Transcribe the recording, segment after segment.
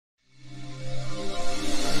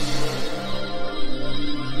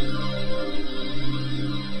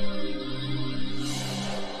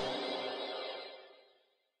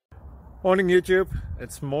Morning YouTube,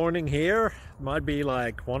 it's morning here. It might be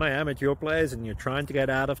like 1 a.m. at your place and you're trying to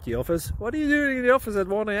get out of the office. What are you doing in the office at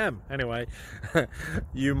 1 a.m.? Anyway,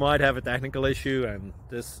 you might have a technical issue and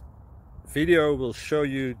this video will show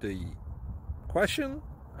you the question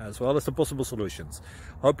as well as the possible solutions.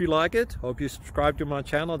 Hope you like it, hope you subscribe to my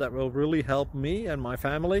channel. That will really help me and my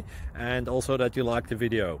family, and also that you like the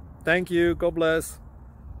video. Thank you, God bless.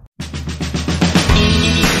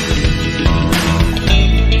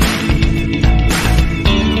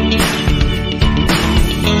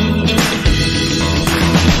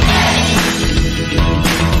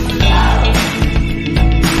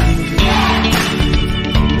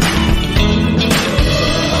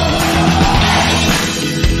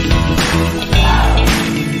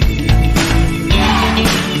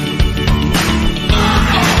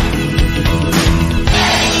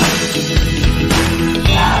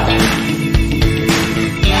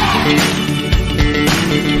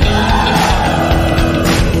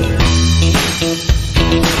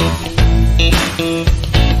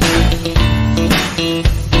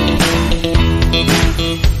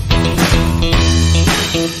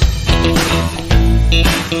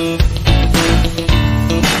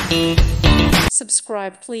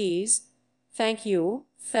 Subscribe, please. Thank you.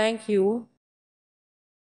 Thank you.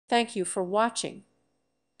 Thank you for watching.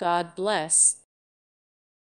 God bless.